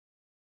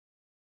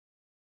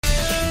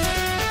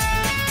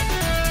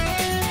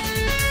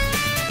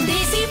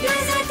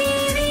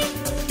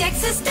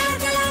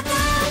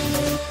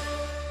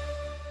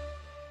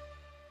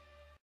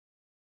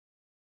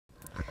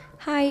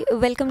Hi,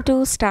 welcome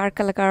to Star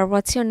Kalakaar.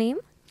 What's your name?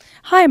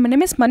 Hi, my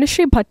name is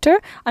Manushree Bhattar.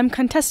 I'm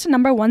contestant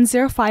number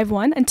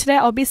 1051, and today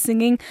I'll be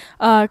singing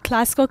a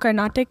classical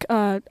Carnatic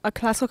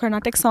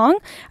song.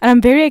 And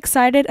I'm very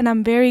excited, and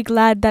I'm very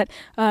glad that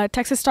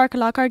Texas Star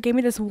Kalakaar gave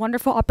me this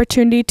wonderful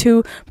opportunity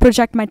to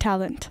project my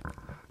talent.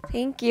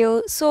 Thank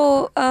you.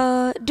 So,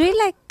 do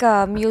you like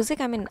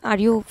music? I mean, are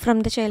you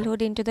from the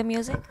childhood into the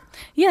music?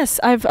 Yes,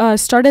 I've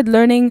started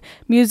learning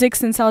music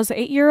since I was an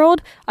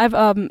 8-year-old. I've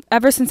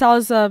ever since I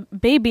was a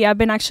baby, I've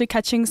been actually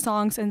catching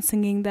songs and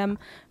singing them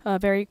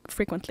very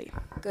frequently.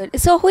 Good.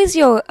 So, who is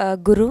your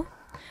guru?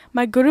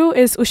 My guru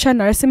is Usha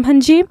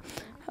Narasimhanji,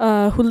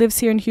 who lives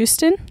here in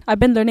Houston. I've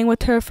been learning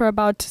with her for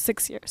about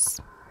 6 years.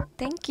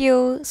 Thank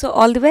you. So,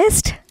 all the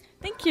best.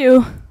 Thank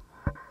you.